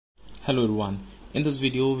Hello everyone. In this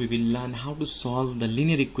video we will learn how to solve the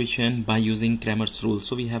linear equation by using Cramer's rule.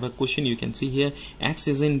 So we have a question, you can see here, x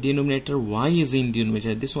is in denominator, y is in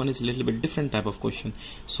denominator. This one is a little bit different type of question.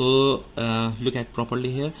 So look at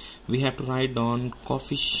properly here. We have to write down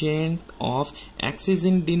coefficient of x is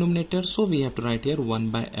in denominator, so we have to write here 1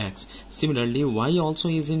 by x. Similarly y also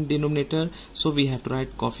is in denominator, so we have to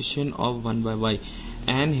write coefficient of 1 by y.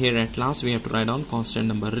 And here at last we have to write down constant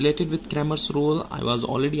number. Related with Cramer's rule, I was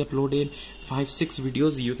already uploaded 5-6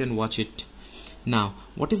 videos, you can watch it. Now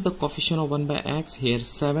what is the coefficient of 1 by x? Here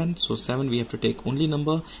 7, so 7 we have to take only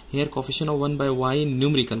number. Here coefficient of 1 by y,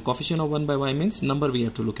 numerical. Coefficient of 1 by y means number we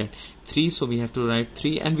have to look at. 3, so we have to write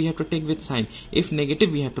 3, and we have to take with sign. If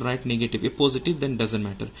negative we have to write negative, if positive then doesn't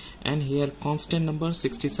matter. And here constant number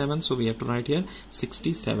 67, so we have to write here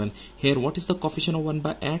 67. Here what is the coefficient of 1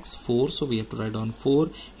 by x? 4, so we have to write down 4.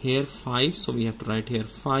 Here 5, so we have to write here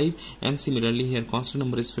 5. And similarly here constant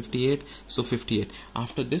number is 58, so 58.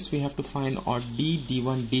 After this we have to find out d,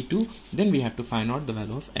 d1, d2, then we have to find out the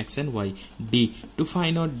value of x and y. D, to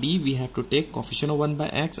find out d we have to take coefficient of 1 by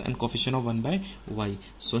x and coefficient of 1 by y.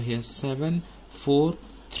 So here 7, 4,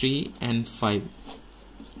 3 and 5.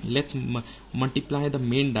 Let's multiply the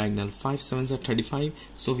main diagonal. 5 7s are 35,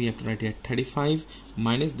 so we have to write here 35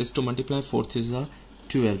 minus this to multiply 4 3s are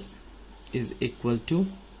 12 is equal to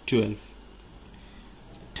 12.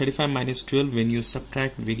 35 minus 12, when you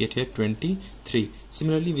subtract we get here 23.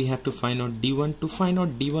 Similarly we have to find out d1. To find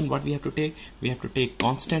out d1, what we have to take? We have to take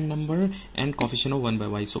constant number and coefficient of 1 by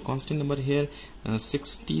y. So constant number here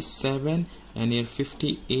 67 and here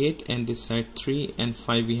 58, and this side 3 and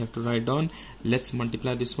 5 we have to write down. Let's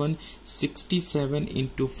multiply this one. 67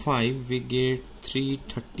 into 5 we get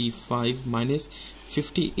 335 minus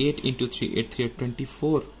 58 into 3, 8 3 are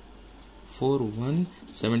 24. 4 1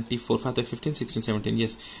 74, 5 15 16 17,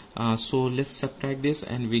 yes. So let's subtract this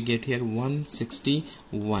and we get here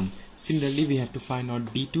 161. Similarly we have to find out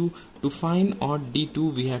d2. To find out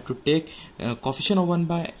d2 we have to take coefficient of 1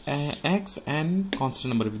 by x and constant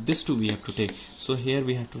number. With this two we have to take. So here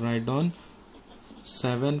we have to write down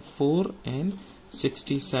 7 4 and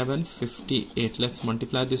 67 58. Let's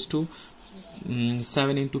multiply this two.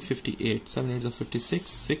 7 into 58, 7 is a 56,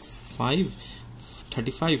 6 5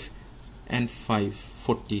 35 and 5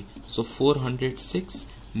 40, so 406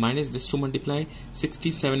 minus this to multiply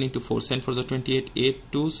 67 into 4, 7 4 is 28,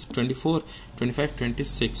 8 2s 24, 25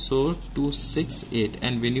 26, so 268,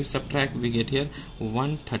 and when you subtract we get here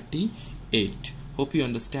 138. Hope you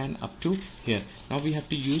understand up to here. Now we have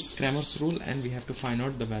to use Cramer's rule and we have to find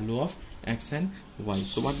out the value of x and y.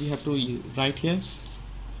 So what we have to write here?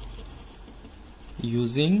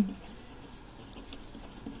 Using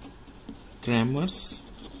Cramer's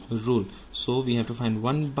rule, so we have to find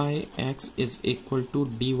 1 by x is equal to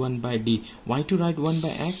d1 by d. Why to write 1 by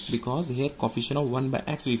x? Because here coefficient of 1 by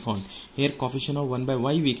x we found, here coefficient of 1 by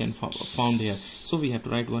y we can found here, so we have to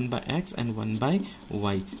write 1 by x and 1 by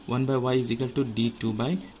y. 1 by y is equal to d2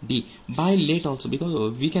 by d. By late also,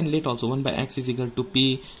 because we can late also, 1 by x is equal to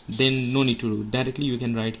p, then no need to do, directly you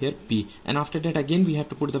can write here p, and after that again we have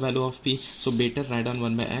to put the value of p, so better write down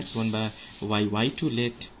 1 by x, 1 by y. Y to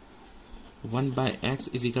late 1 by x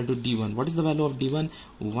is equal to d1. What is the value of d1?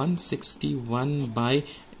 161 by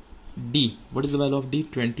d. What is the value of d?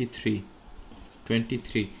 23.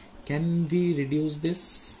 23. Can we reduce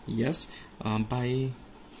this? Yes. By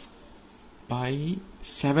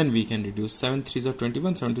 7 we can reduce. 7 3s are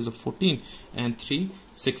 21, 7 2s are 14, and 3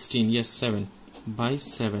 16. Yes, 7 by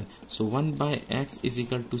 7. So 1 by x is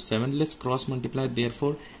equal to 7. Let's cross multiply.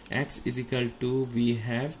 Therefore x is equal to, we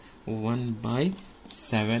have 1 by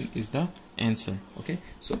 7 is the answer. Okay,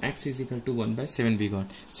 so x is equal to 1 by 7 we got.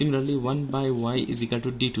 Similarly 1 by y is equal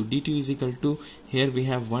to d2. d2 is equal to, here we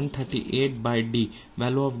have 138 by d.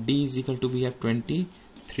 Value of d is equal to, we have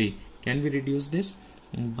 23. Can we reduce this?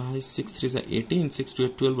 By 6 3s are 18, 6 2 are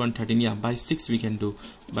 12, 1 13. Yeah, by 6 we can do.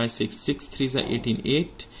 By 6, 6 3s are 18,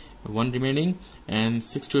 8 1 remaining, and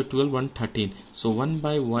 6 2 are 12, 1 13. So 1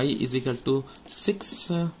 by y is equal to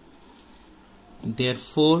 6.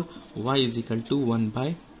 Therefore y is equal to 1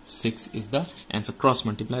 by 6 is the answer. Cross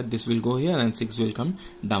multiply, this will go here and 6 will come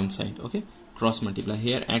downside. Okay, cross multiply,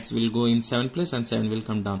 here x will go in 7 place and 7 will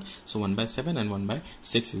come down, so 1 by 7 and 1 by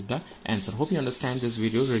 6 is the answer. Hope you understand this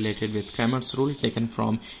video related with Cramer's rule, taken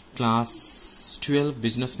from class 12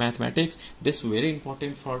 business mathematics. This very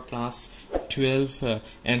important for class 12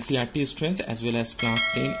 NCERT students as well as class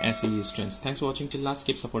 10 SAE students. Thanks for watching till last.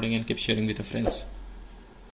 Keep supporting and keep sharing with your friends.